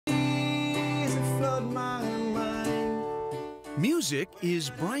Music is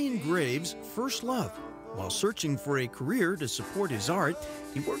Brian Graves' first love. While searching for a career to support his art,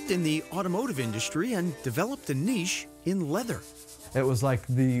 he worked in the automotive industry and developed a niche in leather. It was like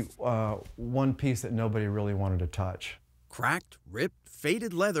the one piece that nobody really wanted to touch. Cracked, ripped,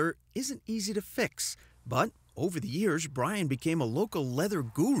 faded leather isn't easy to fix, but over the years, Brian became a local leather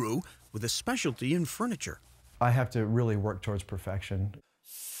guru with a specialty in furniture. I have to really work towards perfection.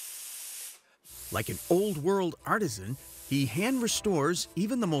 Like an old-world artisan, he hand restores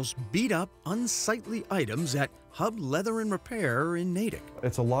even the most beat-up, unsightly items at Hub Leather and Repair in Natick.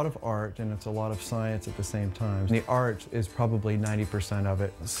 It's a lot of art and it's a lot of science at the same time. The art is probably 90% of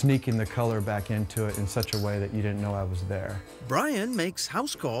it, sneaking the color back into it in such a way that you didn't know I was there. Brian makes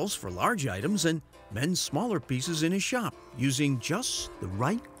house calls for large items and mends smaller pieces in his shop using just the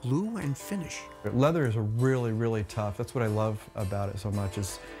right glue and finish. Leather is really, really tough. That's what I love about it so much.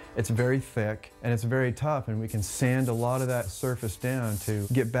 It's very thick and it's very tough, and we can sand a lot of that surface down to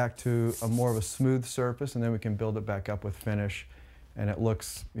get back to more of a smooth surface, and then we can build it back up with finish, and it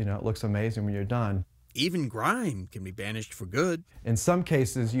looks amazing when you're done. Even grime can be banished for good. In some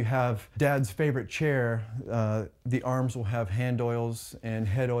cases, you have Dad's favorite chair. The arms will have hand oils and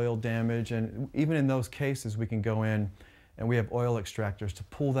head oil damage, and even in those cases, we can go in and we have oil extractors to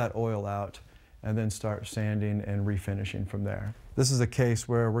pull that oil out and then start sanding and refinishing from there. This is a case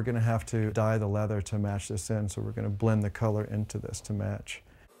where we're going to have to dye the leather to match this in, so we're going to blend the color into this to match.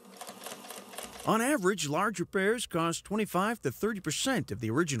 On average, large repairs cost 25 to 30% of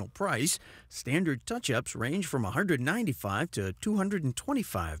the original price. Standard touch-ups range from $195 to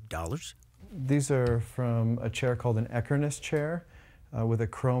 $225. These are from a chair called an Eckerness chair with a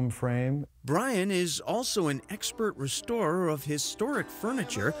chrome frame. Brian is also an expert restorer of historic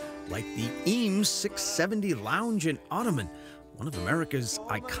furniture like the Eames 670 lounge and ottoman, one of America's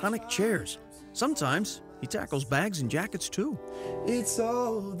iconic chairs. Sometimes he tackles bags and jackets too. It's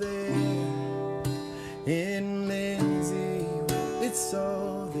all there in Lindsay, it's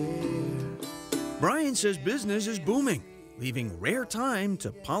all there. Brian says business is booming, leaving rare time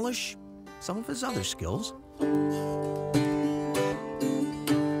to polish some of his other skills.